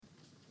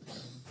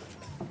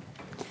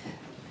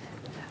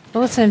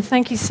Awesome.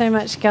 Thank you so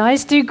much,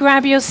 guys. Do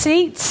grab your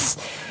seats.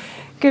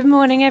 Good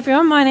morning,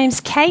 everyone. My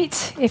name's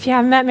Kate. If you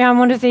haven't met me, I'm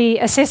one of the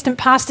assistant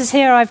pastors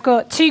here. I've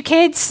got 2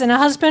 kids and a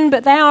husband,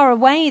 but they are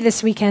away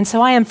this weekend,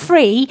 so I am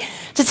free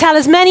to tell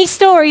as many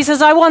stories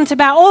as I want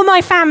about all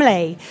my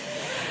family.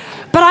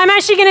 But I'm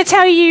actually going to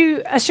tell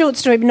you a short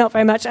story, but not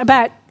very much,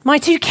 about my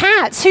 2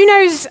 cats. Who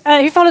knows,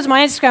 who follows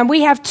my Instagram?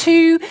 We have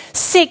 2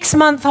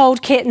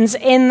 6-month-old kittens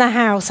in the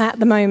house at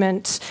the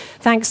moment,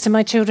 thanks to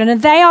my children,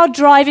 and they are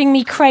driving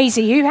me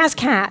crazy. Who has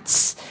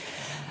cats?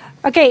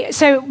 Okay,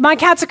 so my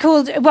cats are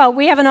called, well,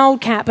 we have an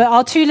old cat, but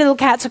our 2 little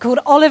cats are called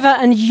Oliver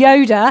and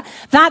Yoda.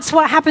 That's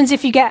what happens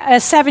if you get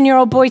a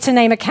 7-year-old boy to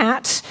name a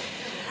cat.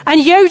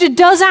 And Yoda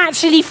does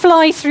actually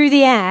fly through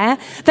the air.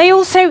 They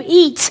also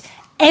eat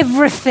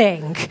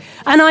everything.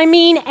 And I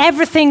mean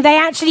everything. They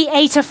actually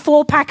ate a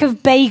 4-pack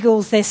of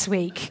bagels this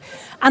week.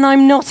 And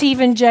I'm not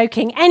even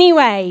joking.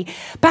 Anyway,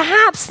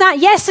 perhaps that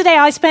yesterday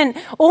I spent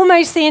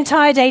almost the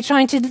entire day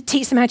trying to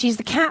teach them how to use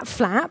the cat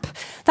flap.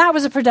 That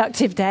was a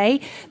productive day.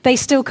 They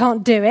still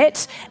can't do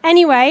it.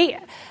 Anyway,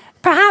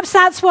 perhaps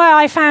that's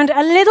why I found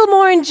a little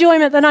more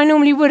enjoyment than I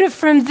normally would have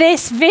from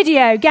this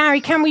video. Gary,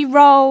 can we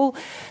roll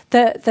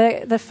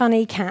the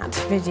funny cat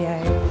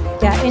video?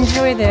 Yeah,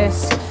 enjoy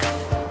this.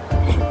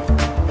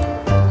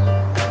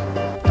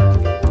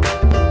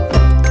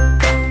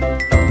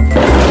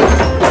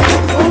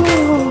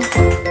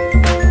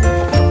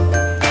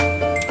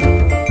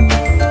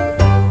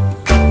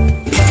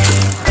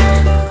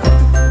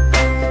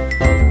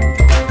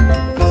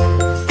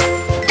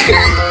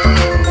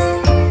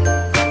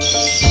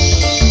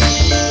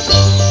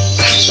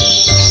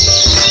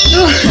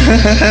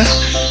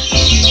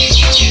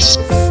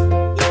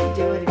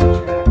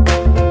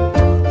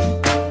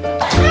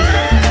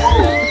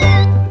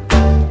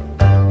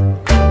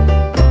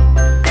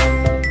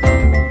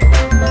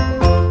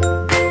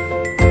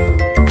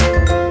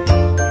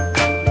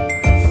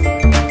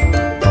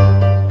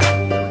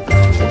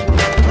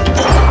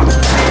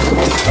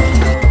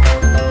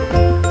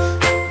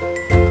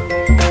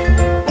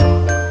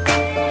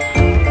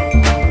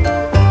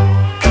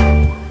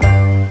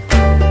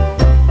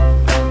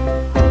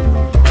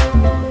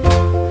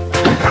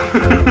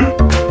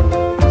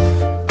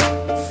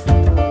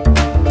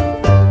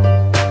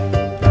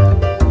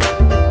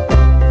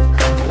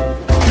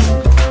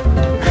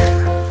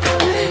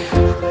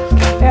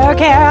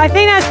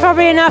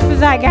 Enough of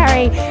that,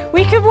 Gary.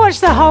 We could watch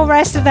the whole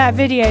rest of that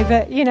video,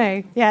 but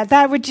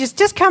that would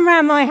just come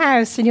around my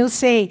house and you'll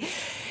see.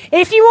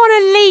 If you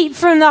want to leap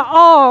from the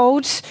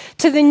old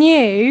to the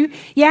new,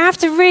 you have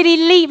to really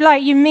leap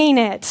like you mean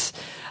it.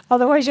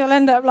 Otherwise, you'll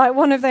end up like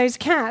one of those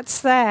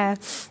cats there.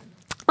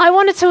 I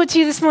want to talk to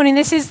you this morning.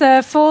 This is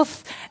the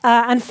 4th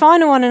and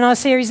final one in our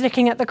series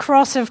looking at the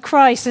cross of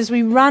Christ as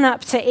we run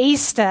up to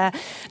Easter.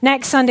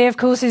 Next Sunday, of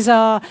course, is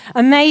our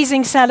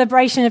amazing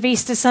celebration of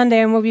Easter Sunday,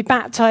 and we'll be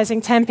baptizing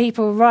 10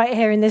 people right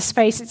here in this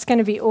space. It's going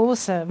to be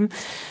awesome.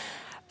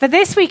 But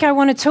this week I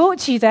want to talk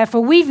to you, therefore.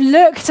 We've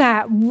looked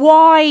at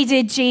why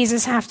did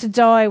Jesus have to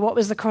die? What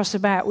was the cross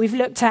about? We've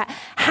looked at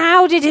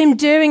how did him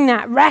doing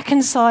that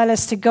reconcile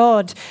us to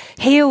God,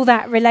 heal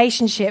that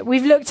relationship.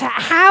 We've looked at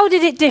how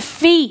did it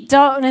defeat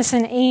darkness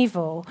and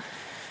evil.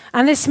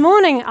 And this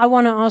morning I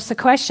want to ask the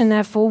question,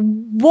 therefore,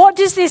 what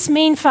does this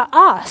mean for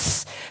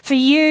us, for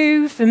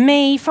you, for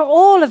me, for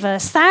all of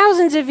us?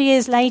 Thousands of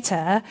years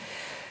later,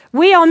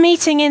 we are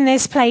meeting in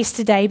this place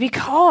today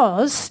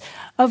because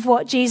of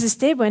what Jesus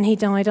did when he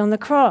died on the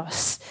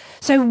cross.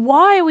 So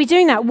why are we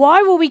doing that?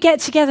 Why will we get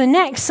together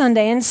next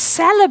Sunday and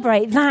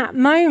celebrate that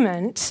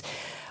moment?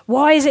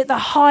 Why is it the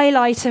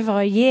highlight of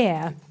our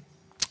year?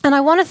 And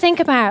I want to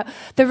think about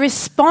the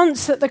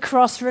response that the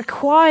cross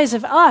requires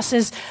of us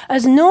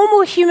as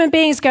normal human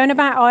beings going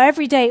about our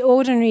everyday,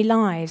 ordinary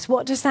lives.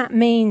 What does that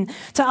mean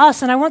to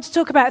us? And I want to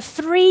talk about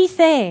 3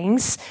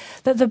 things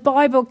that the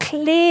Bible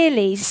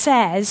clearly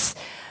says,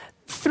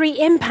 3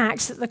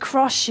 impacts that the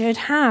cross should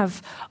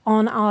have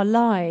on our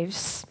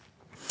lives.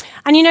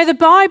 And the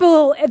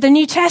Bible, the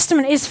New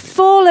Testament, is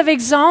full of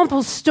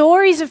examples,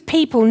 stories of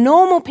people,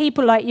 normal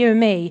people like you and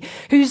me,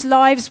 whose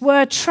lives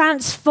were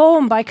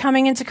transformed by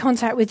coming into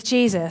contact with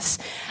Jesus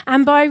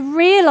and by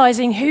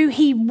realizing who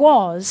he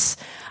was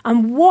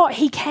and what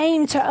he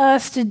came to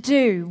earth to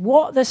do,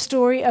 what the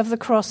story of the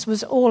cross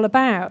was all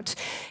about.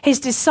 His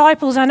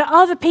disciples and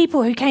other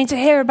people who came to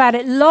hear about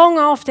it long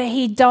after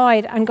he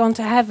died and gone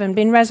to heaven,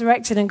 been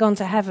resurrected and gone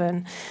to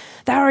heaven.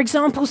 There are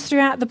examples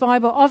throughout the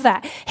Bible of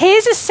that.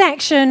 Here's a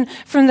section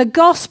from the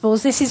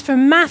Gospels. This is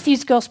from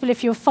Matthew's Gospel.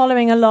 If you're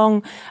following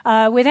along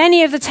with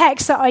any of the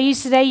texts that I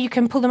use today, you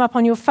can pull them up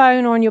on your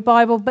phone or on your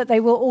Bible, but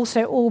they will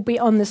also all be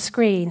on the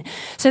screen.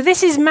 So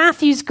this is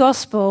Matthew's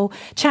Gospel,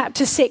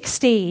 chapter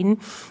 16.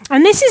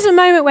 And this is a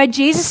moment where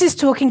Jesus is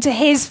talking to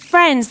his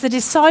friends, the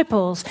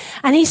disciples,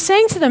 and he's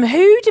saying to them,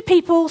 who do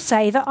people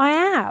say that I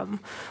am?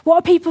 What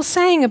are people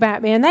saying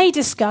about me? And they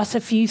discuss a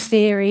few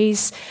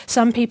theories.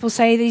 Some people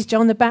say he's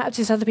John the Baptist,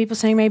 other people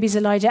saying maybe he's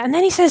Elijah. And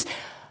then he says,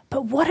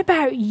 but what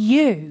about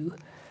you?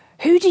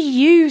 Who do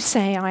you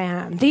say I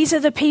am? These are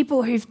the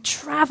people who've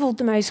traveled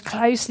the most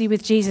closely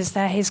with Jesus.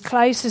 They're his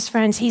closest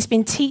friends. He's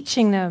been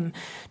teaching them,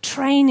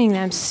 training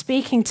them,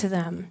 speaking to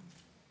them.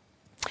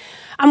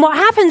 And what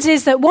happens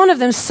is that one of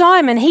them,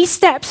 Simon, he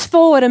steps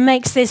forward and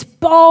makes this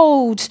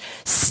bold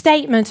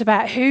statement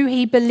about who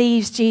he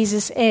believes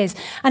Jesus is.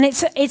 And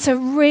it's a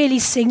really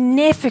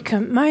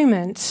significant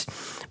moment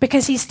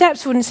because he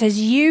steps forward and says,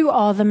 "You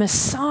are the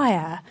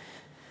Messiah."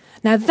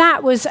 Now,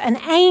 that was an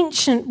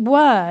ancient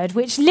word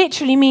which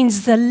literally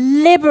means the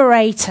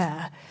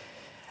liberator.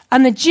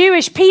 And the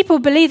Jewish people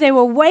believed they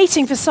were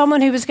waiting for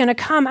someone who was going to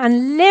come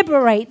and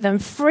liberate them,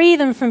 free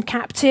them from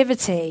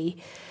captivity.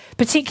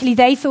 Particularly,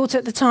 they thought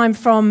at the time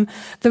from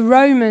the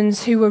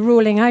Romans who were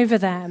ruling over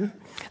them.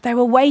 They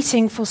were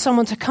waiting for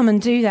someone to come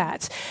and do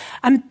that.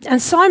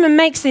 And Simon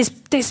makes this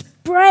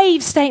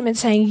brave statement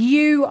saying,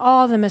 "You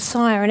are the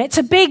Messiah." And it's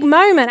a big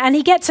moment, and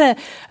he gets a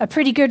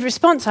pretty good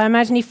response. I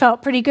imagine he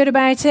felt pretty good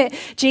about it.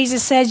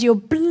 Jesus says, "You're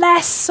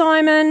blessed,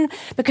 Simon,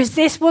 because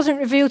this wasn't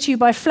revealed to you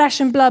by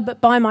flesh and blood,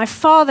 but by my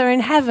Father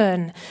in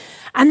heaven."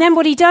 And then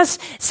what he does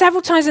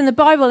several times in the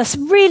Bible, a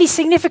really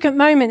significant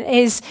moment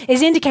is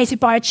indicated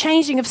by a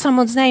changing of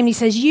someone's name. He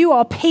says, "You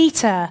are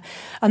Peter."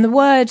 And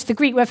the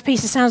Greek word for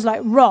Peter sounds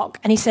like rock.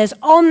 And he says,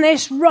 "On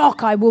this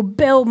rock I will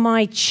build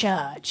my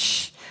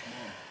church."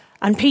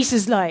 And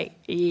Peter's like,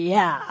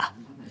 yeah,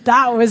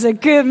 that was a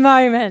good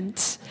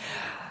moment.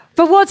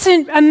 But what's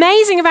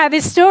amazing about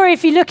this story,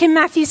 if you look in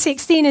Matthew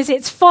 16, is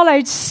it's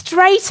followed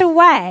straight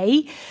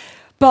away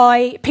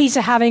by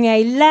Peter having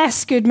a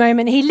less good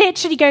moment. He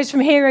literally goes from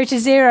hero to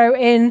zero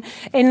in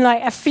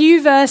like a few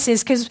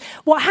verses, because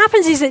what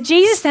happens is that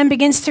Jesus then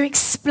begins to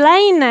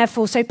explain,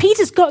 therefore. So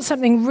Peter's got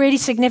something really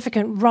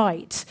significant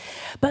right,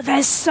 but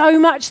there's so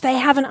much they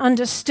haven't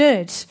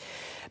understood,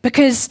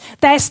 because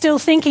they're still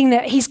thinking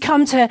that he's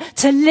come to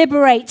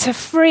liberate, to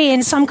free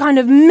in some kind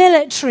of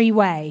military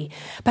way.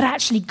 But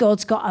actually,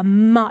 God's got a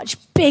much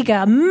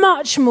bigger,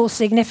 much more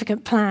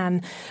significant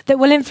plan that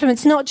will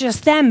influence not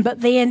just them,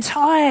 but the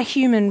entire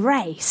human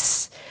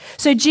race.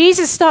 So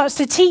Jesus starts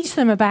to teach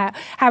them about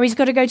how he's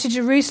got to go to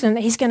Jerusalem,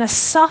 that he's going to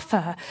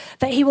suffer,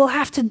 that he will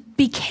have to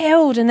be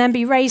killed and then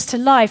be raised to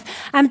life.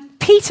 And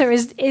Peter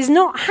is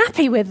not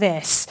happy with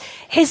this.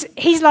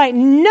 He's like,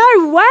 "No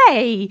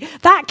way,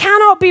 that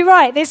cannot be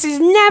right. This is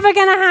never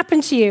going to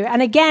happen to you."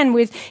 And again,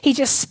 he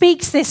just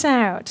speaks this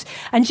out.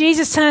 And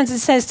Jesus turns and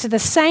says to the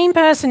same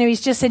person who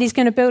he's just said he's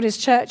going to build his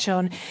church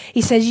on,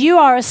 he says, "You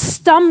are a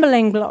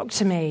stumbling block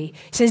to me."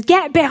 He says,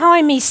 "Get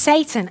behind me,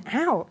 Satan."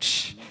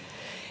 Ouch.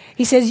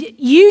 He says,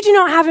 "You do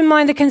not have in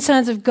mind the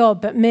concerns of God,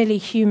 but merely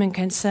human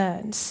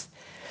concerns."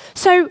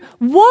 So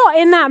what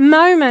in that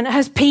moment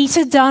has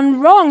Peter done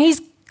wrong?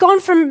 He's gone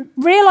from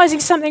realizing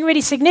something really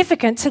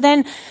significant to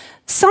then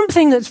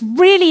something that's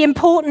really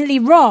importantly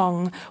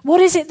wrong.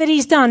 What is it that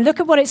he's done? Look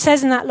at what it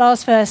says in that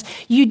last verse.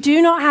 "You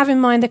do not have in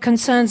mind the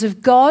concerns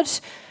of God,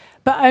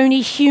 but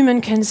only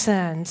human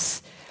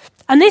concerns."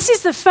 And this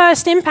is the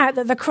first impact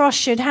that the cross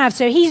should have.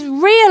 So he's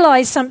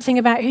realized something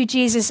about who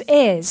Jesus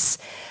is.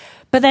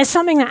 But there's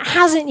something that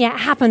hasn't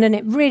yet happened, and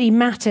it really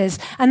matters,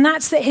 and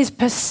that's that his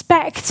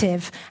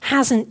perspective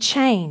hasn't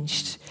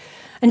changed.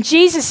 And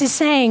Jesus is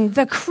saying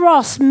the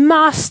cross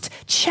must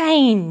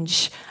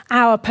change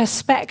our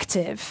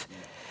perspective,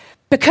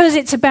 because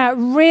it's about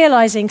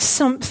realizing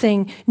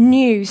something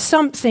new,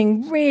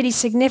 something really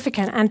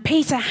significant. And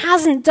Peter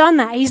hasn't done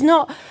that. He's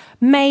not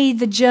made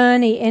the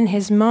journey in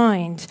his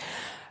mind.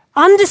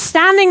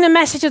 Understanding the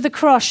message of the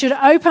cross should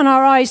open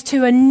our eyes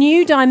to a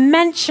new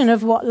dimension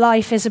of what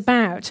life is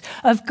about,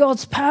 of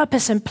God's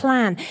purpose and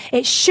plan.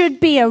 It should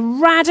be a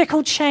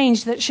radical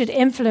change that should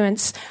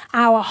influence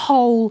our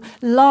whole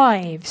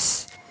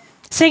lives.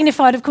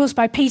 Signified, of course,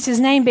 by Peter's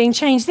name being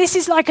changed. This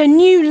is like a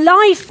new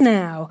life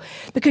now,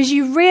 because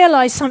you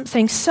realize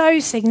something so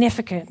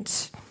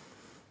significant.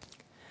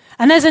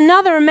 And there's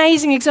another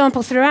amazing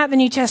example throughout the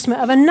New Testament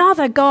of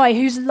another guy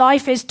whose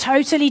life is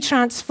totally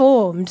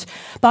transformed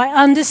by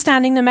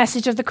understanding the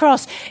message of the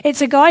cross. It's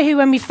a guy who,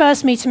 when we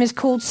first meet him, is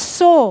called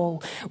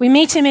Saul. We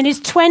meet him in his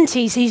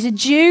 20s. He's a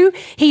Jew.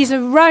 He's a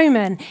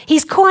Roman.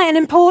 He's quite an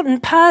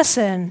important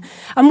person.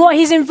 And what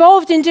he's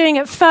involved in doing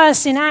at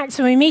first in Acts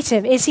when we meet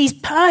him is he's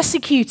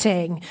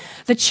persecuting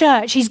the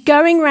church. He's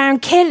going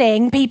around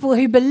killing people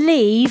who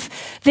believe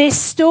this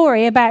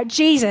story about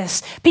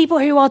Jesus, people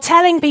who are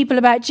telling people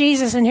about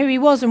Jesus and who he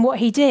was and what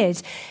he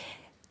did.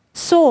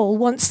 Saul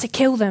wants to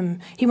kill them.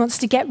 He wants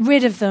to get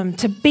rid of them,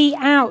 to beat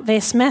out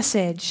this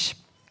message.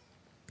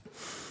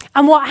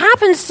 And what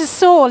happens to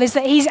Saul is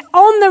that he's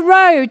on the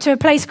road to a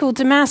place called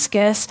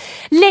Damascus,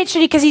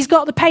 literally because he's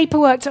got the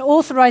paperwork to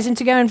authorize him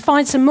to go and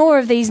find some more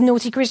of these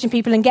naughty Christian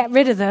people and get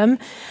rid of them.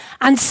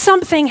 And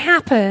something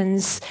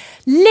happens.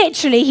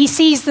 Literally, he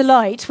sees the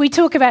light. We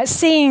talk about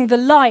seeing the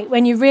light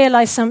when you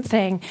realize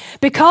something.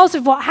 Because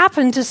of what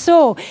happened to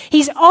Saul,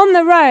 he's on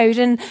the road,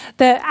 and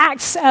the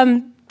Acts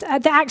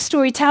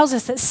story tells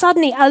us that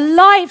suddenly a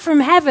light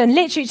from heaven,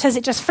 literally it says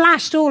it just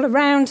flashed all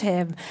around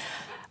him.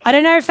 I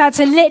don't know if that's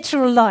a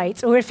literal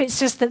light or if it's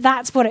just that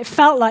that's what it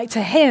felt like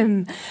to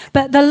him.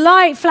 But the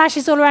light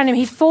flashes all around him.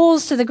 He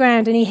falls to the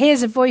ground and he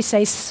hears a voice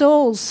say,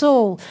 "Saul,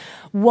 Saul,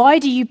 why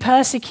do you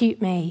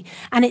persecute me?"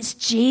 And it's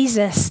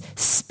Jesus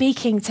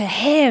speaking to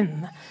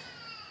him.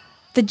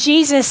 The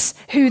Jesus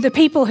who the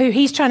people who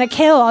he's trying to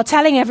kill are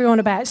telling everyone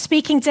about,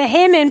 speaking to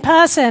him in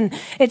person.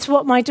 It's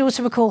what my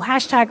daughter would call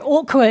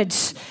 #awkward.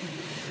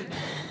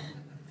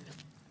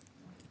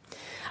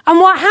 And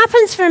what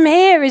happens from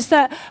here is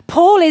that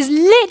Paul is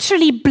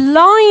literally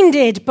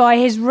blinded by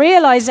his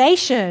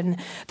realization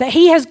that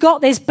he has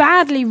got this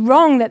badly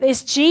wrong, that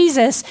this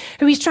Jesus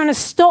who he's trying to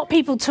stop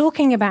people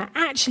talking about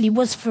actually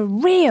was for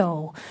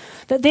real,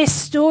 that this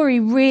story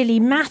really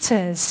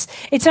matters.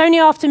 It's only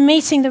after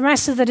meeting the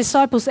rest of the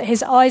disciples that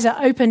his eyes are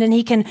opened and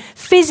he can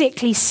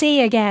physically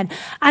see again.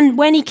 And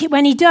when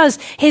he does,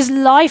 his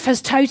life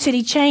has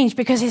totally changed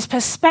because his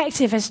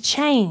perspective has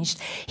changed.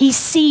 He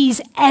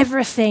sees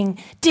everything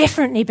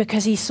differently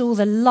because he saw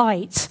the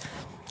light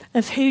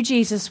of who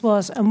Jesus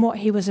was and what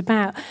he was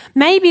about.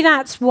 Maybe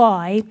that's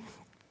why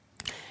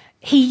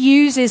he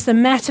uses the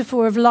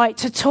metaphor of light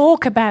to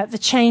talk about the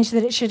change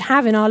that it should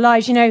have in our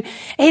lives. You know,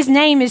 his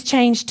name is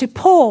changed to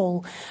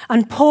Paul.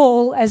 And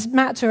Paul, as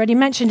Matt already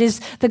mentioned,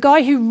 is the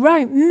guy who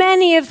wrote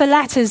many of the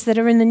letters that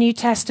are in the New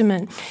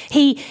Testament.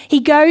 He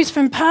goes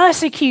from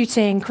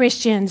persecuting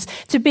Christians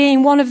to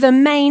being one of the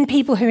main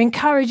people who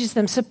encourages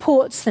them,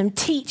 supports them,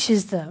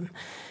 teaches them.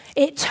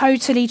 It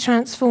totally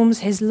transforms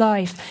his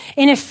life.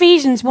 In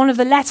Ephesians, one of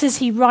the letters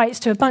he writes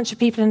to a bunch of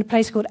people in a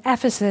place called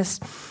Ephesus,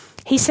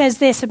 he says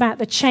this about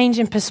the change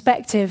in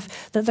perspective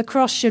that the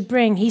cross should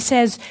bring. He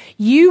says,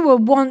 "You were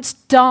once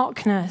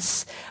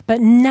darkness, but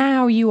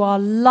now you are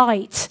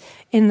light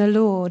in the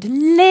Lord.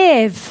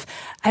 Live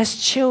as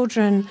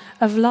children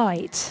of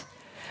light."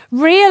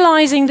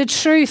 Realizing the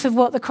truth of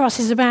what the cross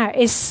is about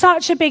is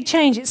such a big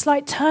change. It's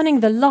like turning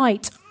the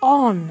light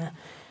on.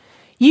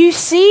 You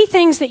see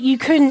things that you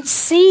couldn't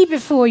see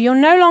before. You're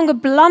no longer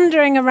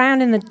blundering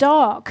around in the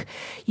dark.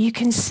 You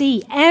can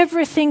see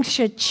everything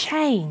should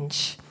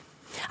change.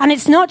 And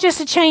it's not just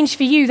a change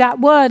for you. That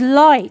word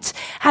light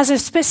has a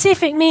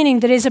specific meaning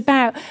that is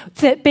about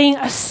that being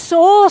a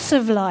source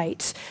of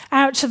light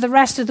out to the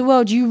rest of the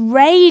world. You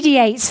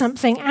radiate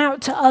something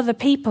out to other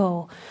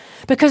people.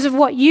 Because of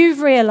what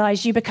you've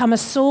realized, you become a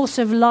source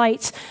of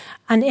light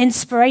and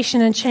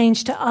inspiration and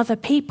change to other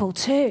people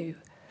too.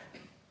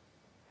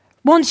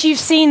 Once you've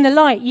seen the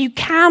light, you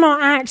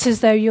cannot act as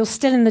though you're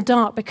still in the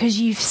dark because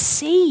you've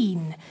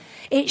seen.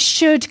 It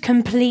should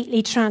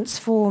completely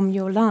transform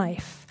your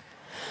life.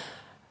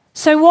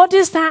 So what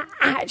does that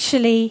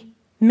actually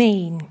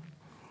mean?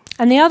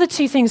 And the other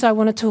two things I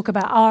want to talk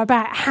about are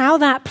about how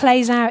that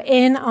plays out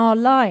in our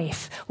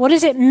life. What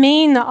does it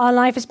mean that our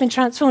life has been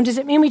transformed? Does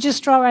it mean we just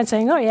stroll around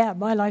saying, "Oh yeah,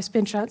 my life's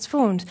been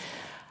transformed"?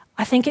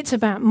 I think it's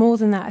about more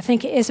than that. I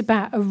think it is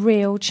about a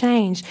real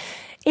change.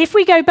 If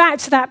we go back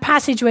to that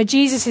passage where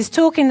Jesus is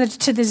talking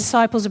to the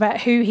disciples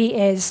about who he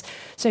is,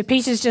 so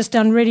Peter's just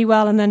done really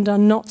well and then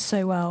done not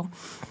so well.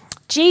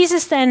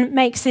 Jesus then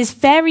makes this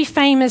very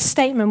famous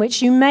statement,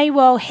 which you may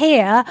well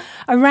hear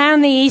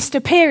around the Easter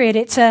period.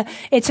 It's a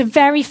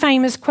very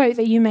famous quote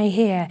that you may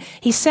hear.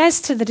 He says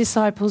to the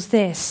disciples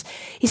this.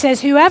 He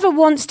says, "Whoever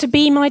wants to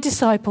be my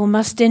disciple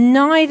must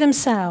deny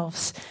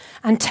themselves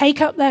and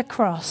take up their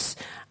cross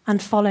and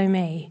follow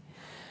me.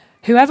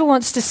 Whoever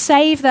wants to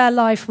save their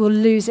life will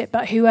lose it,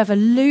 but whoever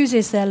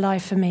loses their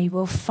life for me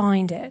will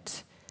find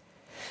it."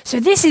 So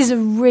this is a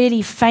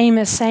really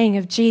famous saying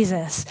of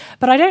Jesus.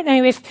 But I don't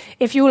know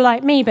if you're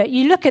like me, but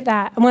you look at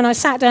that, and when I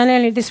sat down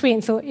earlier this week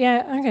and thought,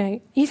 yeah, okay,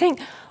 you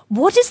think,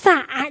 what does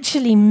that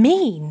actually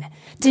mean?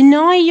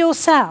 Deny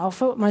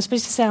yourself. What am I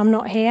supposed to say? I'm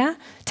not here.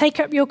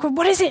 Take up your cross.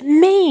 What does it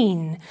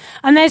mean?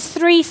 And there's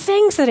three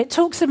things that it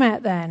talks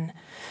about then.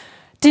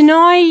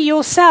 Deny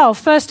yourself,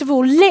 first of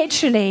all,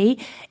 literally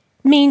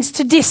means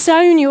to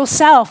disown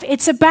yourself.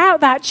 It's about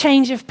that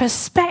change of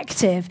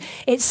perspective.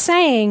 It's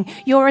saying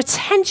your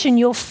attention,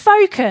 your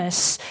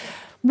focus,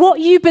 what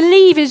you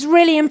believe is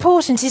really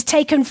important is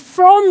taken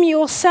from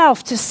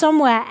yourself to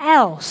somewhere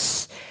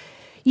else.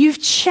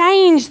 You've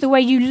changed the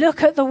way you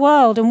look at the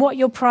world and what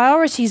your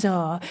priorities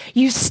are.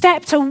 You've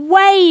stepped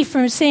away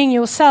from seeing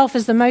yourself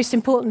as the most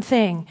important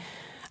thing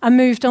and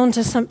moved on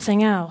to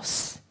something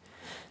else.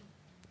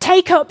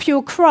 Take up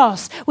your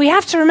cross. We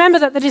have to remember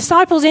that the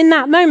disciples in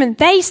that moment,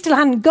 they still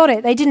hadn't got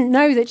it. They didn't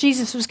know that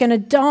Jesus was going to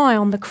die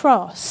on the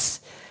cross.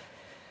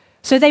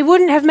 So they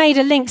wouldn't have made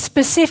a link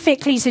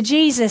specifically to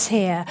Jesus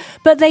here.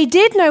 But they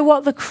did know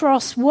what the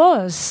cross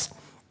was.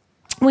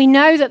 We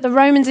know that the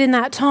Romans in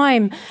that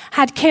time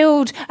had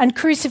killed and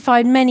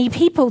crucified many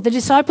people. The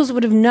disciples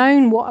would have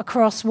known what a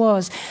cross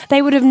was.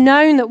 They would have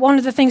known that one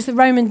of the things the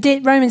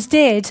Romans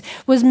did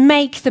was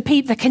make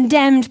the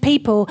condemned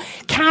people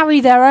carry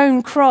their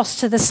own cross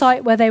to the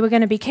site where they were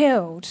going to be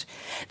killed.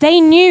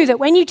 They knew that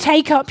when you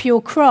take up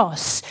your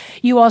cross,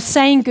 you are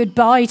saying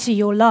goodbye to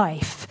your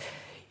life.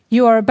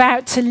 You are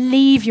about to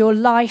leave your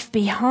life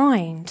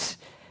behind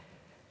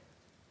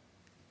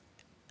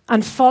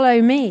and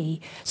follow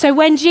me. So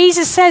when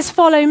Jesus says,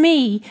 follow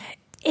me,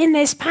 in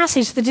this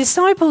passage, the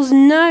disciples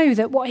know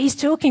that what he's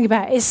talking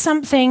about is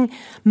something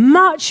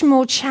much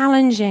more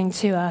challenging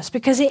to us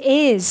because it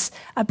is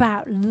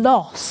about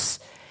loss.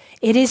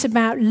 It is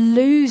about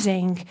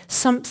losing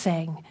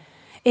something.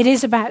 It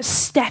is about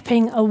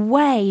stepping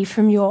away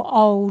from your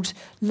old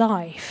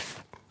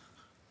life.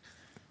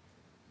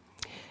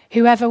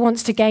 Whoever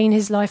wants to gain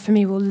his life for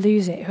me will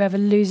lose it. Whoever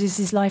loses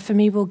his life for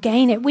me will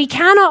gain it. We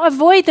cannot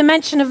avoid the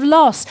mention of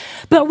loss,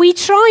 but we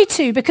try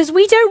to because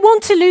we don't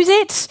want to lose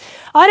it.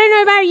 I don't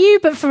know about you,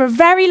 but for a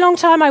very long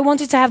time I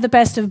wanted to have the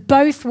best of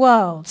both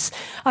worlds.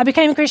 I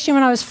became a Christian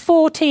when I was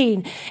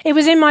 14. It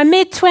was in my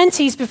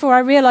mid-20s before I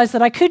realized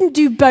that I couldn't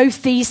do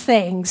both these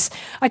things.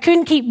 I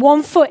couldn't keep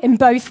one foot in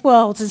both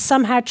worlds and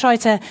somehow try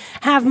to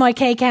have my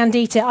cake and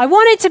eat it. I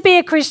wanted to be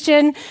a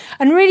Christian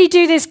and really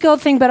do this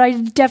God thing, but I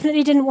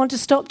definitely didn't want to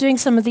stop doing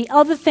some of the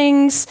other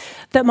things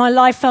that my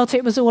life felt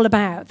it was all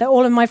about, that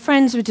all of my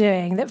friends were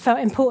doing, that felt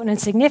important and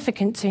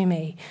significant to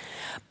me.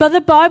 But the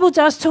Bible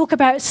does talk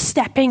about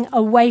stepping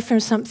away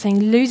from something,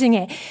 losing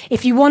it.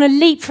 If you want to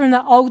leap from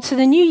the old to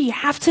the new, you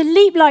have to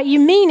leap like you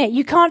mean it.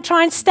 You can't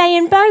try and stay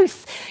in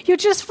both. You'll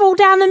just fall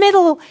down the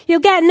middle. You'll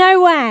get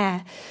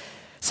nowhere.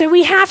 So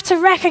we have to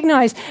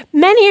recognize,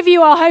 many of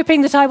you are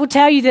hoping that I will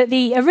tell you that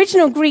the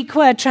original Greek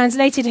word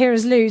translated here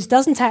as lose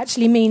doesn't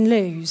actually mean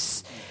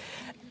lose.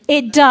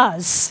 It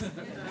does.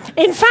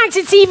 In fact,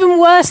 it's even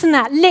worse than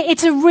that.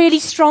 It's a really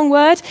strong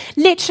word.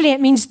 Literally,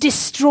 it means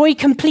destroy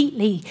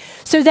completely.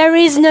 So there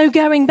is no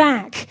going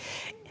back.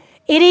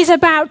 It is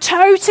about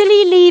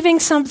totally leaving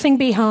something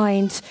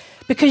behind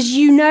because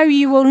you know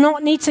you will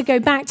not need to go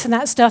back to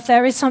that stuff.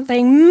 There is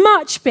something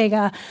much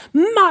bigger,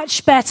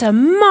 much better,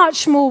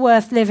 much more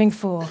worth living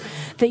for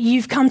that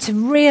you've come to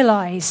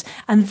realize,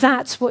 and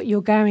that's what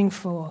you're going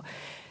for.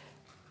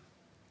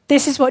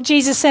 This is what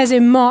Jesus says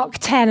in Mark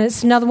 10.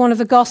 It's another one of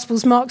the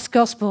Gospels, Mark's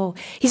Gospel.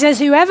 He says,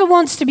 whoever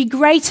wants to be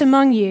great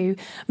among you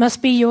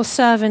must be your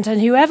servant, and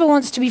whoever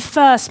wants to be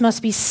first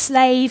must be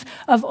slave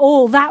of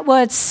all. That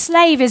word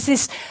slave is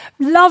this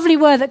lovely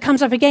word that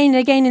comes up again and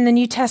again in the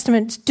New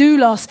Testament,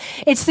 doulos.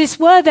 It's this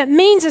word that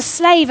means a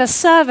slave, a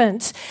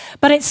servant,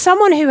 but it's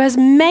someone who has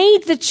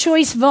made the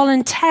choice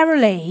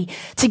voluntarily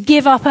to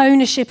give up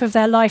ownership of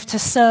their life to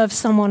serve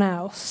someone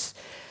else.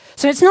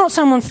 So it's not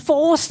someone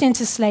forced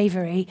into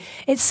slavery.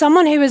 It's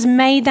someone who has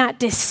made that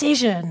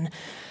decision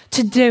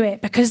to do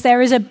it because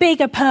there is a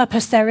bigger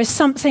purpose. There is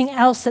something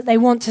else that they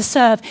want to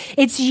serve.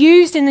 It's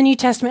used in the New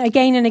Testament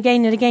again and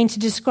again and again to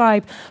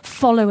describe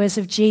followers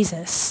of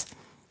Jesus.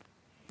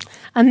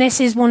 And this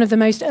is one of the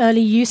most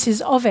early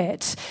uses of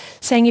it,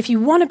 saying if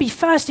you want to be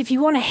first, if you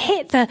want to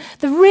hit the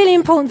really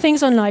important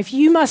things on life,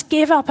 you must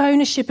give up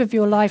ownership of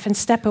your life and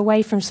step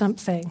away from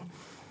something.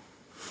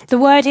 The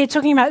word here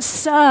talking about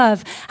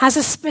serve has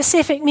a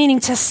specific meaning,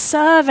 to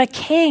serve a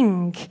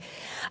king.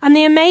 And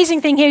the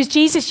amazing thing here is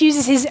Jesus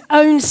uses his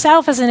own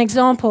self as an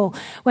example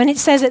when it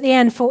says at the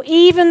end, for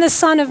even the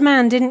Son of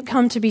Man didn't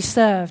come to be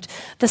served.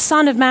 The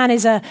Son of Man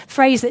is a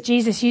phrase that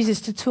Jesus uses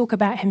to talk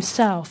about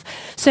himself.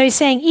 So he's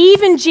saying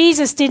even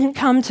Jesus didn't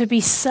come to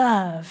be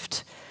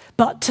served,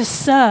 but to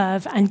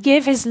serve and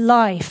give his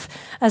life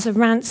as a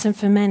ransom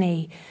for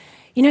many.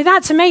 You know,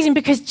 that's amazing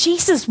because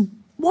Jesus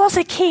was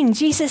a king.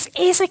 Jesus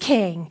is a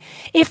king.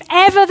 If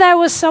ever there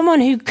was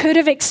someone who could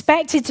have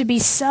expected to be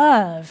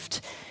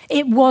served,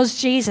 it was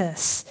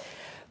Jesus.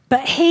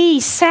 But he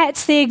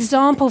sets the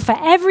example for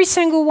every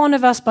single one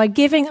of us by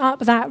giving up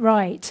that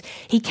right.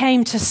 He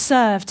came to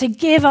serve, to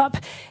give up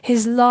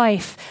his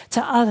life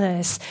to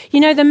others.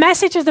 You know, the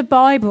message of the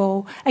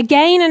Bible,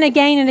 again and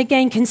again and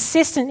again,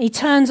 consistently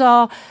turns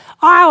our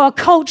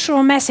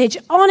cultural message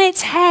on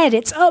its head.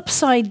 It's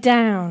upside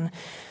down.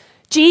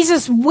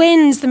 Jesus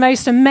wins the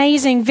most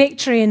amazing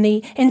victory in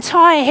the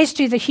entire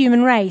history of the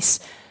human race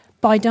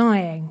by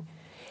dying.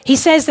 He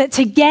says that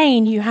to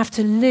gain, you have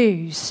to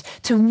lose.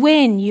 To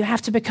win, you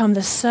have to become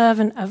the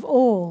servant of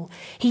all.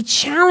 He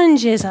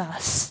challenges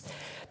us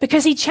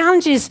because he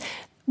challenges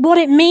what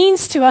it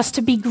means to us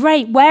to be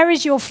great. Where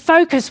is your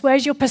focus? Where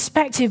is your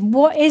perspective?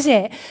 What is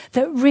it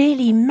that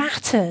really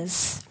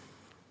matters?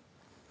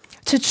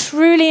 To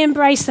truly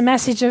embrace the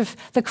message of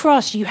the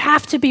cross, you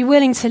have to be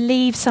willing to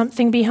leave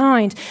something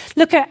behind.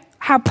 Look at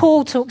how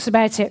Paul talks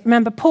about it.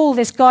 Remember, Paul,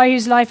 this guy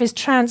whose life is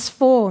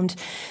transformed.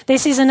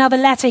 This is another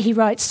letter he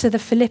writes to the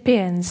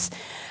Philippians.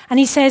 And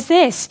he says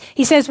this.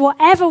 He says,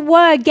 whatever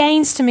were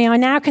gains to me, I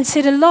now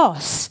consider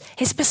loss.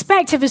 His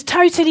perspective has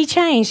totally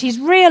changed. He's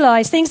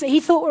realized things that he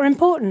thought were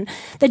important.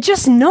 They're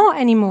just not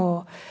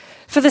anymore.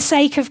 For the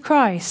sake of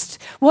Christ.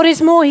 What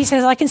is more, he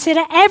says, I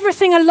consider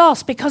everything a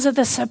loss because of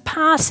the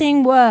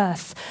surpassing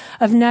worth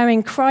of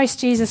knowing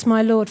Christ Jesus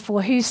my Lord,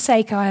 for whose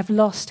sake I have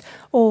lost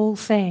all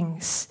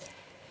things.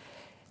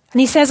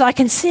 And he says, I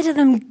consider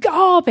them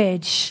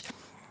garbage.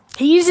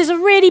 He uses a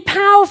really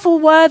powerful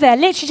word there.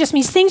 Literally just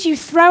means things you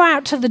throw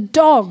out to the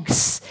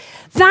dogs.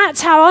 That's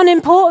how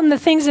unimportant the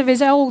things of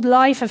his old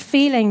life are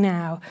feeling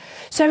now.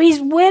 So he's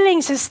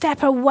willing to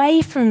step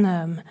away from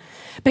them.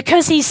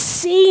 Because he's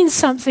seen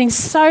something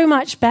so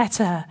much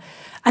better.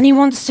 And he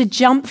wants to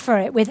jump for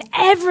it with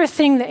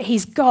everything that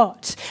he's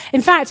got.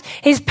 In fact,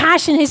 his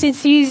passion, his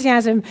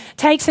enthusiasm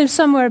takes him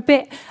somewhere a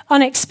bit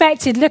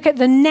unexpected. Look at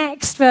the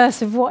next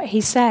verse of what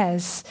he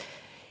says.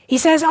 He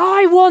says,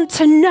 I want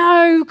to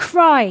know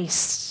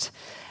Christ.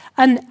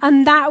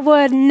 And that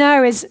word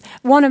know is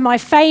one of my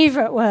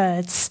favorite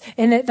words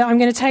in it that I'm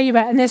going to tell you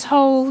about in this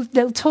whole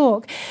little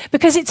talk.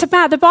 Because it's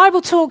about, the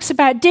Bible talks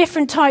about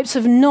different types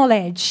of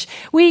knowledge.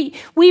 We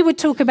would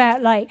talk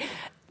about like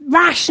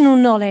rational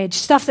knowledge,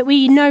 stuff that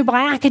we know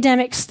by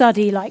academic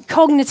study, like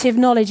cognitive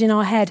knowledge in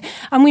our head.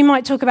 And we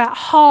might talk about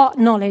heart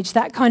knowledge,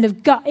 that kind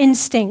of gut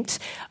instinct.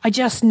 I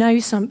just know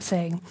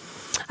something.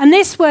 And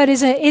this word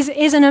is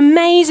an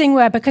amazing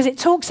word because it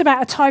talks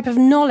about a type of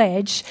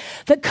knowledge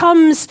that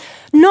comes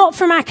not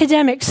from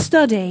academic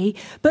study,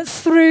 but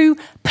through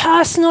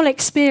personal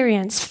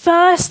experience,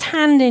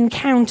 first-hand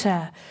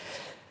encounter.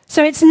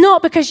 So it's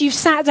not because you've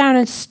sat down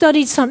and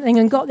studied something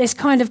and got this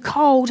kind of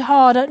cold,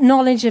 hard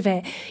knowledge of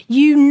it.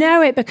 You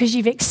know it because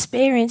you've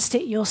experienced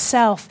it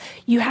yourself.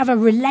 You have a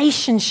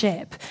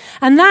relationship.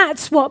 And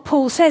that's what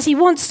Paul says. He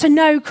wants to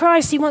know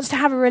Christ. He wants to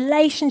have a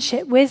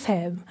relationship with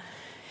him.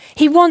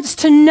 He wants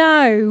to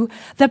know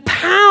the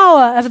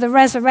power of the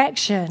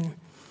resurrection.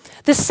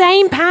 The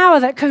same power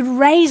that could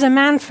raise a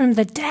man from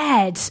the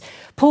dead.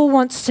 Paul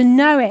wants to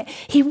know it.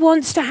 He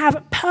wants to have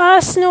a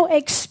personal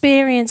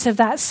experience of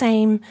that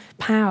same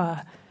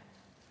power.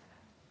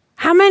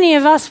 How many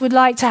of us would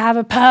like to have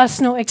a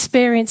personal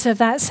experience of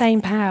that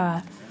same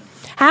power?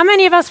 How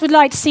many of us would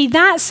like to see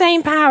that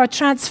same power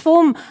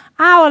transform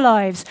our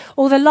lives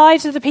or the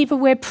lives of the people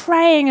we're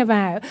praying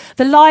about,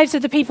 the lives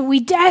of the people we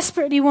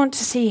desperately want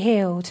to see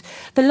healed,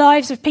 the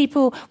lives of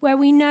people where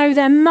we know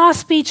there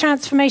must be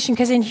transformation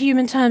because in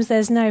human terms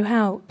there's no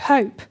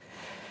hope?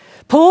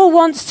 Paul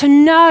wants to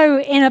know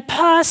in a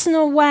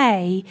personal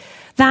way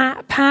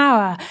that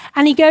power.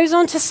 And he goes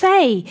on to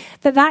say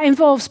that that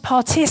involves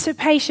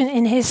participation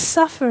in his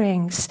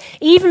sufferings,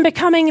 even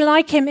becoming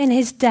like him in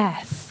his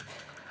death.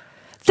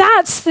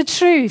 That's the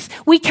truth.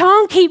 We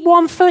can't keep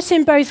one foot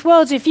in both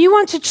worlds. If you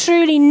want to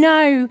truly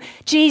know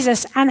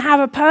Jesus and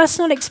have a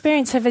personal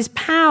experience of his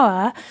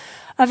power,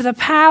 of the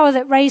power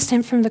that raised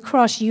him from the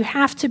cross, you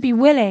have to be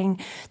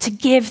willing to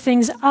give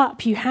things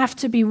up. You have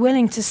to be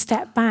willing to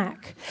step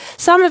back.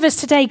 Some of us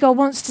today, God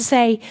wants to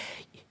say,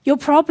 your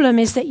problem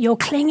is that you're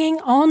clinging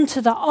on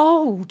to the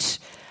old.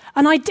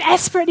 And I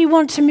desperately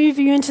want to move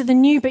you into the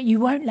new, but you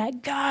won't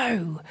let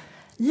go.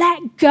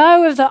 Let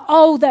go of the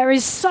old. There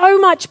is so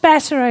much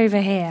better over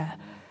here.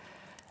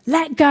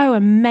 Let go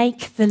and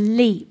make the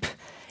leap.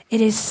 It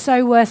is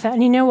so worth it.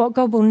 And you know what?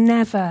 God will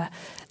never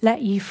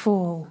let you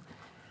fall.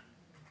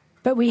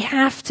 But we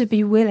have to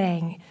be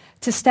willing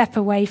to step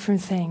away from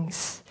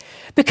things.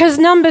 Because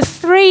number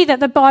 3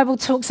 that the Bible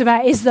talks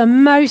about is the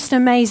most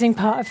amazing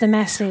part of the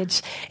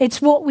message.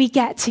 It's what we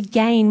get to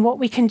gain, what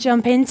we can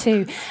jump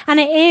into. And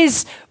it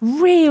is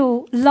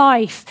real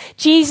life.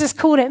 Jesus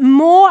called it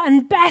more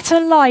and better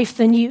life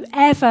than you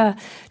ever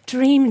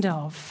dreamed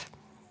of.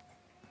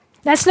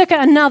 Let's look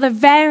at another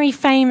very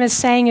famous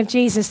saying of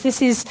Jesus.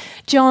 This is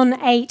John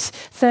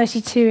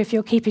 8:32, if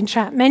you're keeping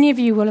track. Many of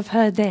you will have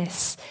heard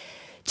this.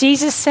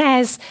 Jesus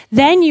says,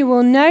 then you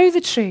will know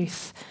the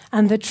truth,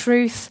 and the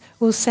truth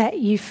will set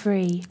you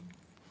free.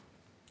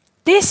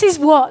 This is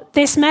what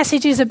this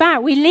message is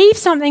about. We leave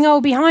something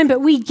old behind,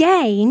 but we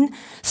gain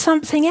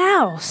something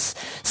else,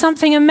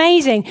 something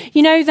amazing.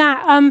 You know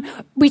that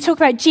we talk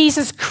about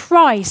Jesus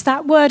Christ.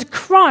 That word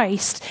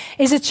Christ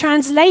is a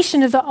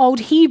translation of the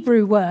old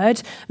Hebrew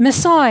word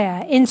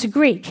Messiah into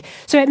Greek.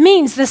 So it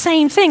means the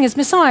same thing as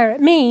Messiah.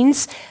 It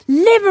means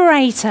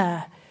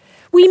liberator.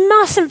 We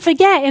mustn't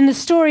forget in the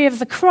story of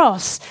the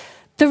cross,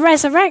 the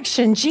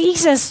resurrection,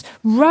 Jesus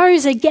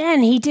rose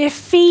again. He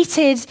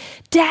defeated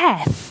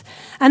death.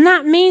 And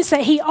that means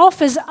that he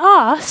offers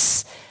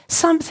us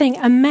something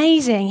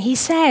amazing. He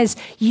says,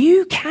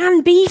 you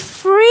can be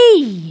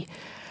free.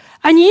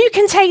 And you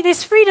can take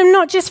this freedom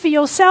not just for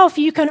yourself,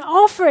 you can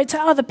offer it to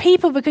other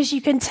people because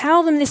you can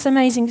tell them this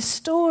amazing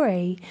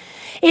story.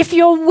 If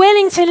you're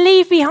willing to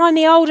leave behind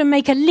the old and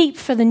make a leap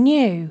for the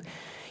new,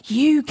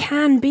 you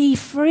can be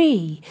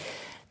free.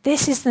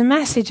 This is the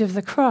message of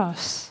the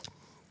cross.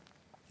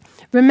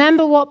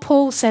 Remember what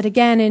Paul said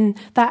again in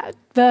that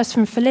verse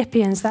from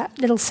Philippians, that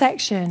little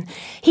section.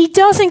 He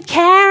doesn't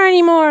care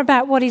anymore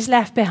about what he's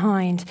left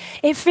behind.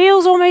 It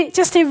feels almost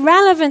just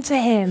irrelevant to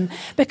him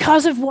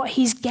because of what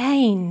he's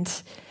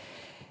gained.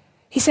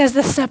 He says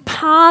the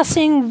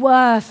surpassing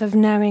worth of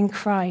knowing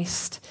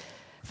Christ,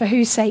 for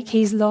whose sake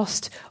he's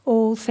lost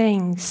all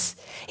things.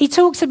 He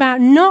talks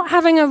about not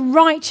having a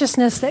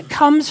righteousness that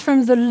comes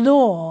from the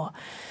law.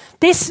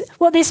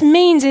 What this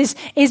means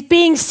is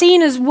being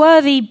seen as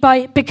worthy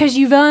because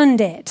you've earned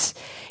it.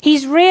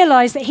 He's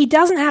realized that he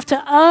doesn't have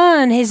to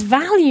earn his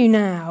value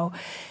now.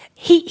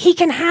 He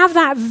can have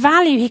that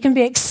value. He can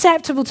be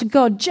acceptable to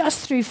God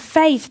just through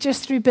faith,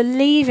 just through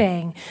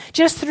believing,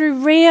 just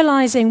through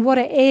realizing what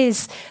it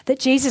is that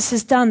Jesus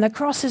has done. The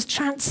cross has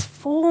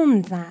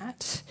transformed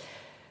that.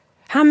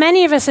 How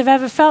many of us have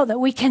ever felt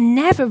that we can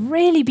never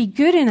really be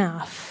good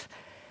enough?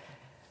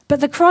 But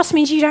the cross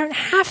means you don't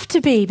have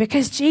to be,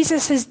 because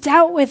Jesus has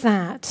dealt with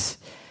that.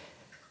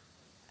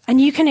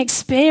 And you can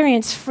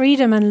experience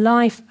freedom and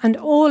life and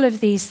all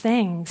of these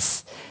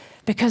things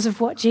because of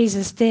what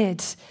Jesus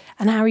did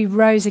and how he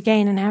rose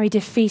again and how he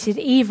defeated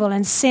evil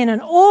and sin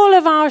and all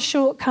of our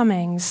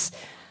shortcomings.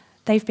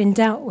 They've been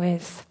dealt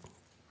with.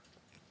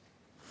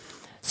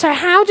 So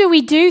how do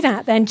we do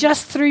that then?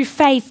 Just through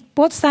faith.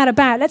 What's that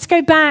about? Let's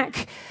go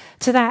back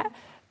to that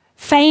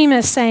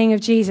famous saying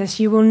of Jesus,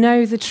 you will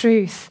know the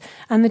truth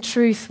and the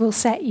truth will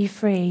set you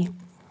free.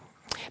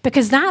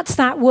 Because that's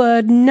that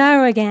word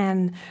know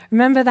again.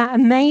 Remember that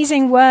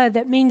amazing word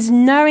that means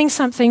knowing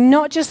something,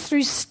 not just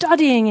through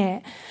studying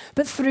it,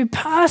 but through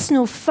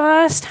personal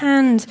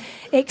first-hand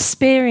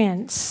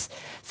experience.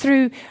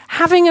 Through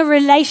having a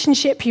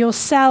relationship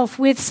yourself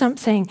with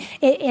something.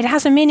 It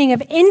has a meaning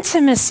of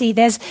intimacy.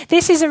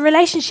 This is a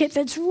relationship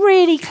that's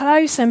really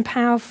close and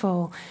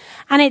powerful.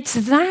 And it's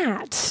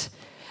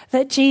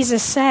that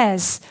Jesus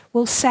says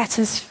will set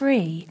us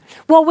free.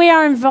 What we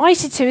are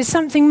invited to is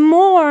something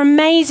more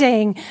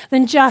amazing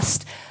than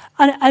just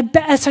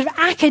a sort of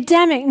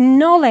academic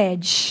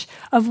knowledge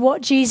of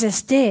what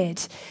Jesus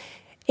did.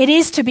 It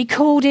is to be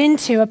called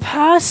into a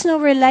personal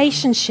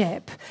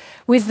relationship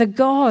with the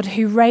God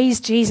who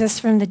raised Jesus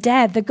from the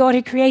dead, the God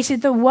who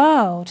created the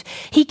world.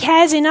 He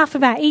cares enough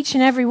about each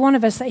and every one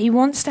of us that he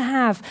wants to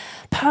have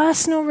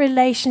personal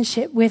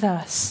relationship with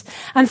us.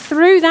 And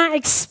through that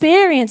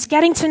experience,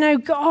 getting to know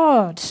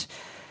God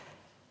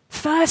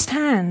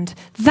firsthand,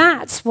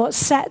 that's what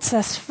sets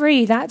us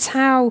free. That's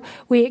how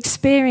we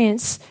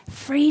experience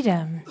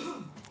freedom.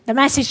 The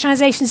Message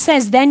translation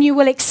says, then you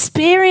will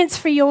experience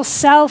for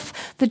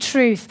yourself the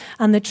truth,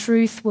 and the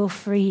truth will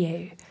free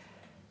you.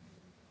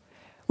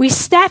 We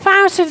step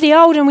out of the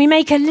old and we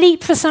make a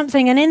leap for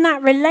something, and in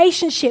that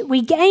relationship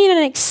we gain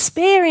and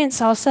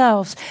experience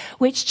ourselves,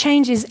 which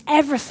changes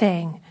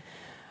everything,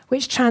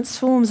 which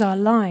transforms our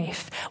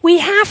life. We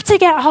have to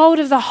get hold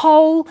of the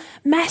whole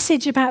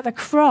message about the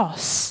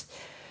cross.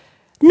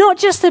 Not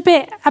just the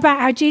bit about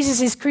how Jesus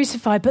is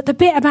crucified, but the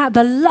bit about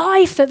the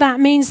life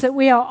that means that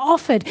we are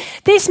offered.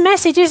 This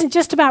message isn't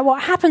just about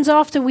what happens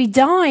after we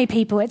die,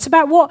 people. It's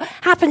about what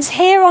happens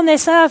here on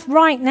this earth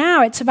right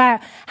now. It's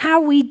about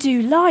how we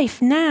do life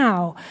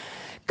now.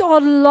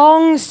 God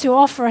longs to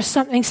offer us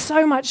something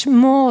so much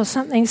more,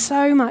 something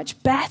so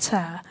much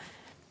better.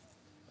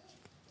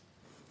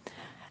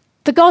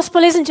 The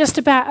gospel isn't just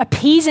about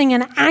appeasing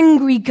an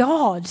angry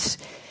God.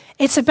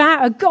 It's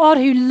about a God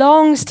who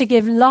longs to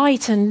give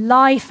light and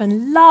life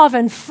and love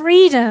and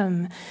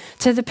freedom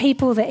to the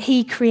people that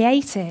he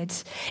created.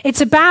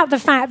 It's about the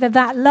fact that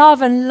that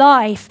love and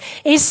life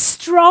is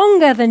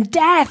stronger than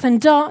death and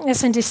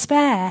darkness and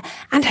despair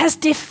and has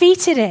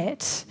defeated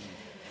it.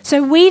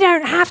 So we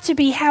don't have to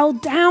be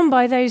held down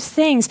by those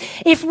things.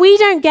 If we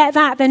don't get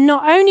that, then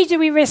not only do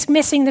we risk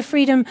missing the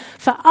freedom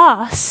for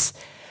us,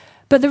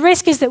 but the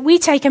risk is that we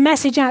take a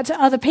message out to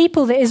other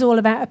people that is all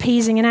about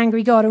appeasing an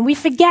angry God, and we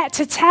forget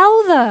to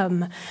tell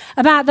them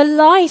about the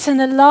light and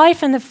the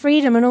life and the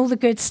freedom and all the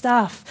good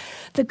stuff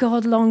that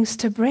God longs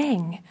to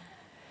bring.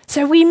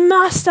 So we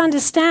must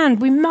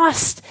understand, we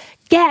must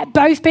get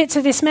both bits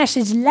of this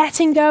message,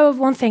 letting go of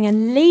one thing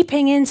and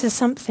leaping into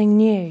something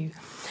new.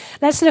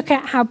 Let's look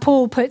at how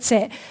Paul puts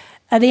it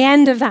at the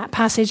end of that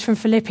passage from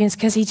Philippians,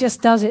 because he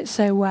just does it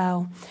so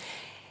well.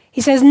 He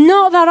says,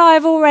 not that I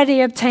have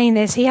already obtained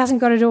this, he hasn't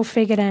got it all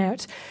figured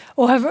out,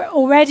 or have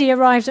already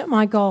arrived at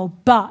my goal,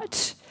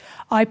 but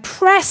I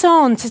press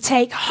on to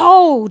take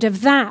hold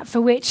of that for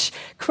which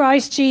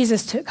Christ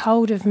Jesus took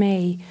hold of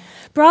me.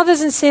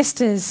 Brothers and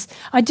sisters,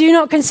 I do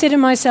not consider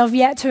myself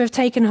yet to have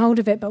taken hold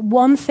of it, but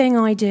one thing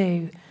I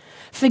do,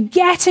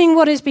 forgetting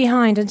what is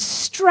behind and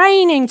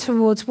straining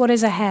towards what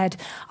is ahead,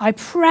 I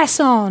press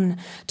on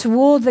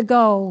toward the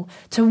goal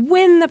to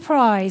win the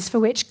prize for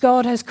which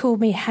God has called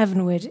me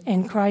heavenward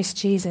in Christ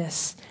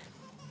Jesus.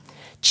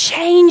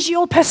 Change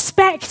your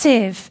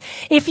perspective.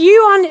 If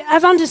you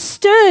have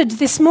understood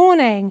this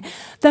morning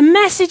the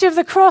message of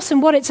the cross and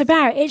what it's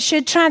about, it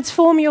should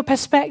transform your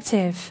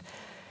perspective.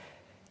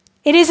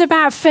 It is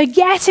about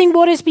forgetting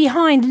what is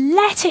behind.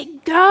 Let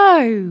it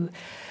go.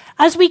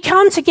 As we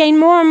come to gain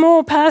more and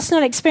more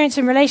personal experience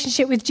and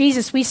relationship with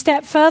Jesus, we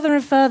step further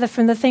and further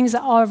from the things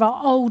that are of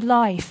our old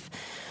life.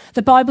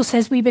 The Bible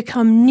says we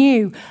become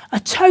new,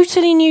 a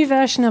totally new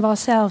version of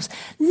ourselves.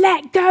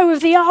 Let go of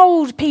the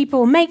old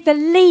people. Make the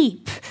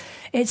leap.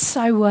 It's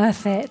so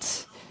worth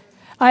it.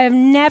 I have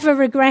never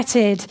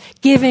regretted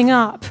giving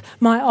up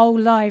my old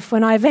life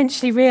when I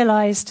eventually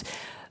realized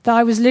that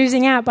I was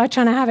losing out by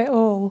trying to have it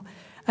all.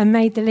 And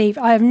made the leap.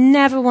 I have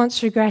never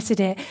once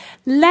regretted it.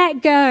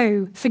 Let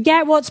go,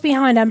 forget what's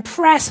behind, and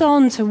press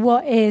on to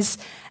what is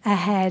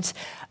ahead.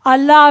 I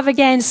love,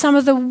 again, some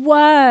of the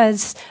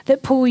words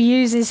that Paul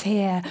uses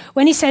here.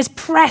 When he says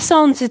press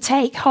on to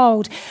take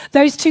hold,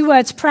 those two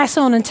words, press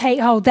on and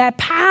take hold, they're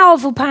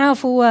powerful,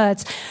 powerful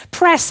words.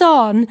 Press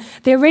on,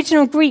 the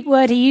original Greek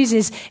word he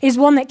uses, is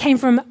one that came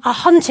from a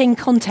hunting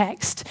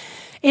context.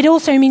 It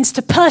also means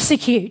to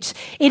persecute.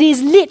 It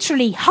is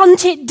literally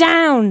hunt it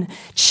down,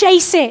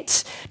 chase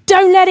it,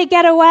 don't let it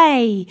get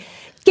away,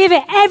 give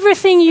it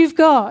everything you've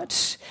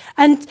got.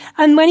 And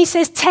when he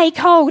says take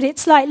hold,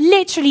 it's like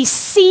literally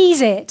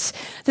seize it.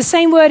 The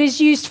same word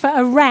is used for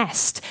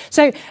arrest.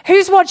 So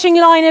who's watching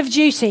Line of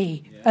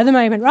Duty at the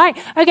moment, right?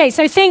 Okay,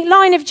 so think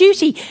Line of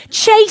Duty.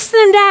 Chase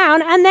them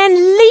down and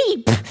then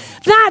leap.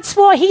 That's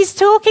what he's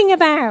talking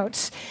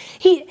about.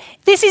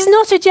 This is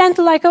not a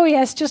gentle like, oh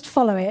yes, just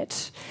follow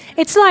it.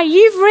 It's like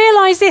you've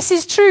realized this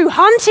is true.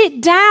 Hunt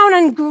it down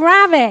and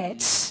grab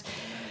it.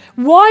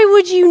 Why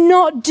would you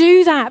not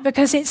do that?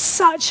 Because it's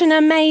such an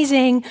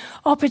amazing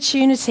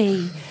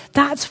opportunity.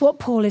 That's what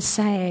Paul is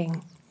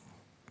saying.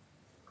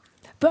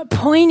 But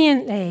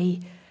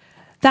poignantly,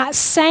 that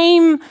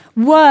same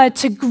word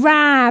to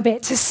grab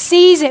it, to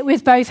seize it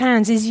with both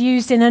hands is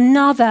used in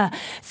another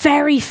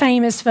very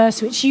famous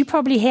verse, which you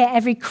probably hear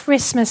every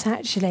Christmas,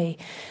 actually.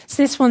 It's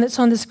this one that's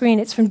on the screen.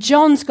 It's from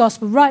John's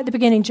Gospel, right at the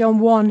beginning, John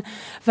 1,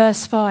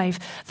 verse 5.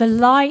 The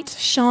light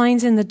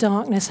shines in the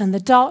darkness, and the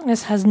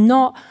darkness has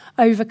not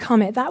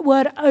overcome it. That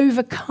word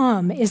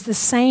overcome is the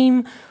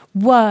same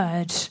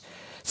word.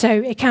 So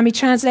it can be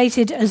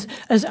translated as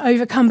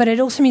overcome, but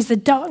it also means the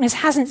darkness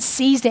hasn't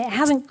seized it, it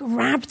hasn't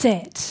grabbed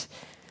it.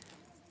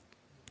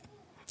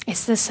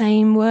 It's the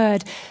same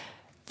word.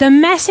 The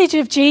message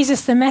of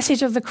Jesus, the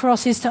message of the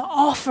cross, is to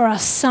offer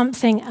us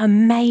something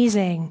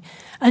amazing,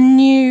 a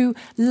new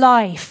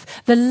life.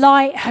 The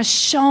light has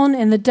shone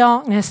in the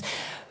darkness.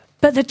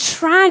 But the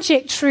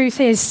tragic truth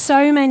is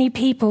so many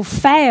people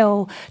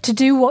fail to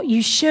do what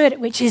you should,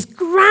 which is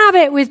grab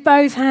it with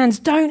both hands.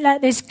 Don't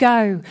let this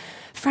go.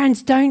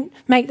 Friends, don't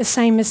make the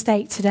same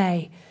mistake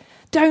today.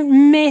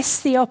 Don't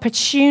miss the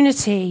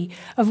opportunity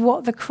of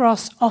what the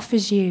cross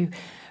offers you.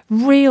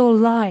 Real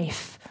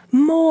life.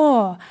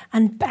 More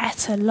and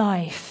better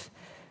life,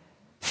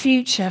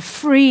 future,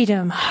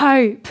 freedom,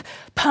 hope,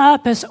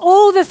 purpose,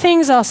 all the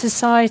things our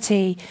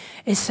society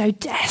is so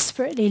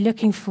desperately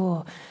looking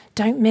for.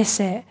 Don't miss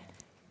it.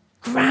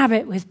 Grab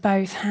it with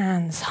both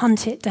hands.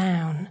 Hunt it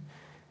down.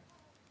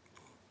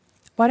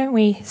 Why don't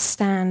we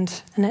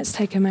stand and let's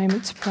take a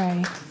moment to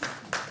pray.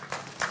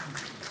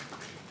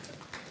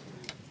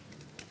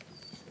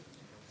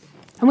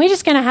 And we're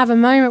just going to have a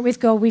moment with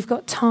God. We've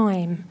got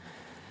time.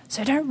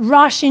 So don't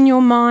rush in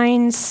your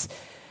minds.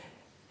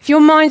 If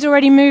your mind's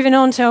already moving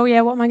on to, oh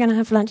yeah, what am I going to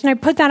have for lunch? No,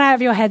 put that out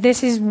of your head.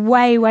 This is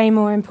way, way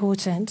more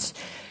important.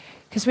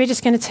 Because we're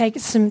just going to take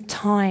some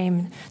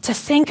time to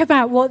think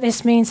about what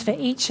this means for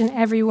each and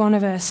every one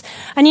of us.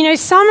 And you know,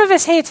 some of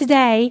us here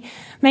today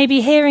may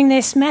be hearing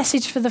this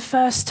message for the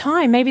first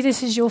time. Maybe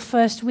this is your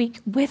first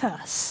week with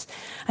us.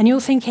 And you're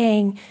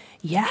thinking,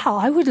 yeah,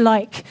 I would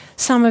like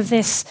some of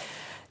this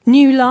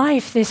new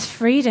life, this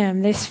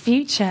freedom, this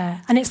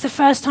future. And it's the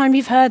first time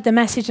you've heard the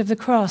message of the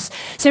cross.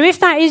 So if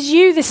that is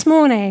you this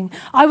morning,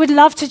 I would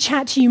love to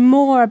chat to you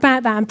more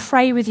about that and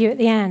pray with you at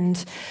the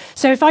end.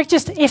 So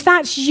if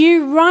that's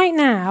you right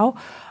now,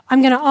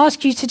 I'm going to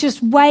ask you to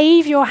just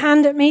wave your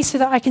hand at me so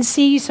that I can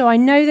see you, so I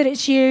know that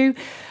it's you.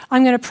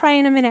 I'm going to pray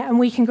in a minute and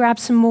we can grab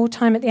some more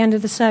time at the end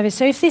of the service.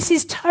 So if this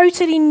is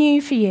totally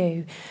new for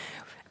you,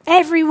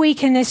 every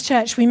week in this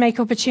church, we make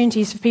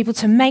opportunities for people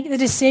to make the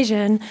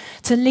decision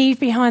to leave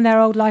behind their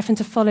old life and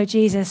to follow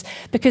Jesus,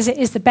 because it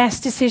is the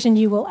best decision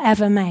you will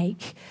ever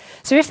make.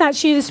 So if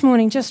that's you this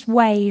morning, just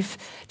wave.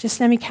 Just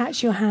let me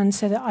catch your hand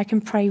so that I can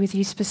pray with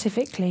you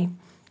specifically.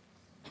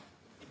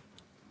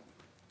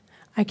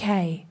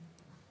 Okay.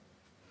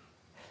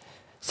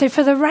 So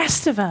for the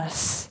rest of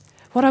us,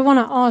 what I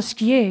want to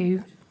ask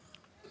you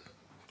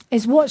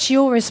is, what's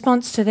your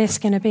response to this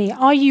going to be?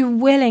 Are you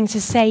willing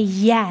to say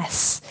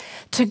yes,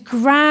 to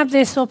grab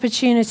this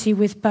opportunity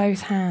with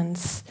both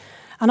hands?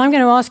 And I'm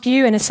going to ask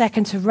you in a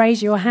second to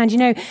raise your hand. You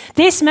know,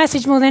 this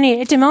message, more than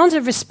it demands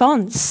a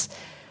response.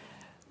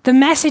 The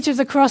message of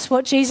the cross,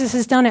 what Jesus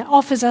has done, it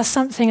offers us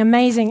something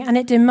amazing, and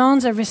it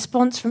demands a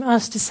response from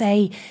us to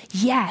say,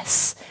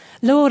 yes,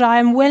 Lord, I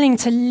am willing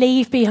to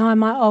leave behind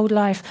my old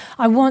life.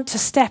 I want to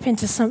step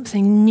into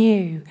something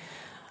new.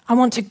 I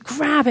want to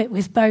grab it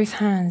with both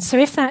hands. So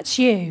if that's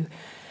you,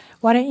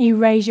 why don't you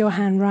raise your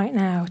hand right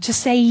now to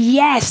say,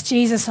 yes,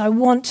 Jesus, I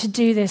want to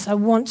do this. I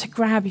want to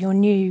grab your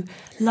new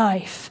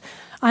life.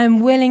 I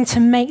am willing to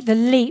make the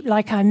leap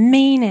like I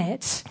mean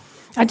it.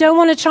 I don't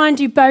want to try and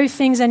do both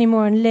things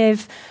anymore and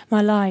live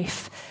my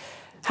life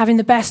having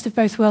the best of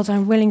both worlds.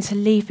 I'm willing to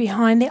leave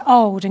behind the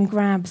old and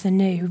grab the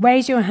new.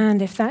 Raise your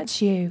hand if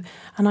that's you,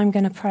 and I'm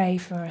going to pray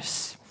for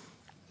us.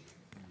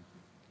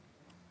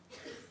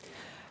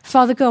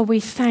 Father God, we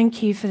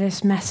thank you for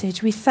this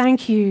message. We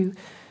thank you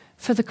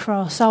for the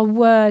cross. Our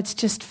words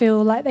just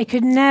feel like they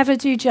could never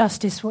do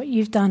justice what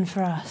you've done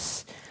for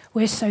us.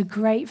 We're so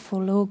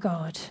grateful, Lord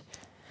God,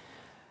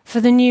 for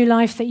the new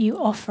life that you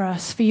offer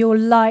us, for your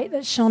light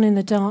that shone in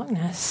the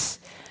darkness.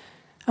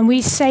 And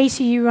we say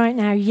to you right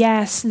now,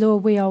 yes,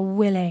 Lord, we are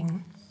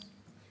willing.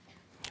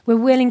 We're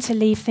willing to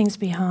leave things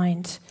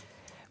behind.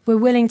 We're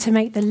willing to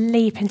make the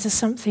leap into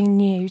something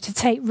new, to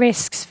take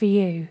risks for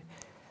you.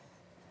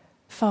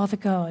 Father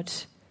God,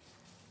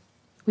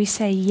 we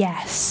say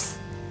yes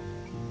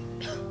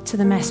to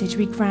the message.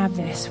 We grab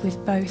this with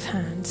both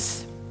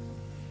hands.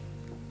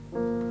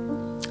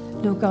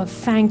 Lord God,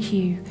 thank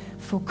you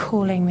for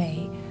calling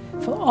me,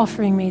 for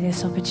offering me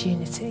this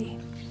opportunity.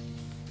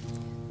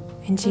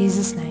 In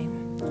Jesus' name.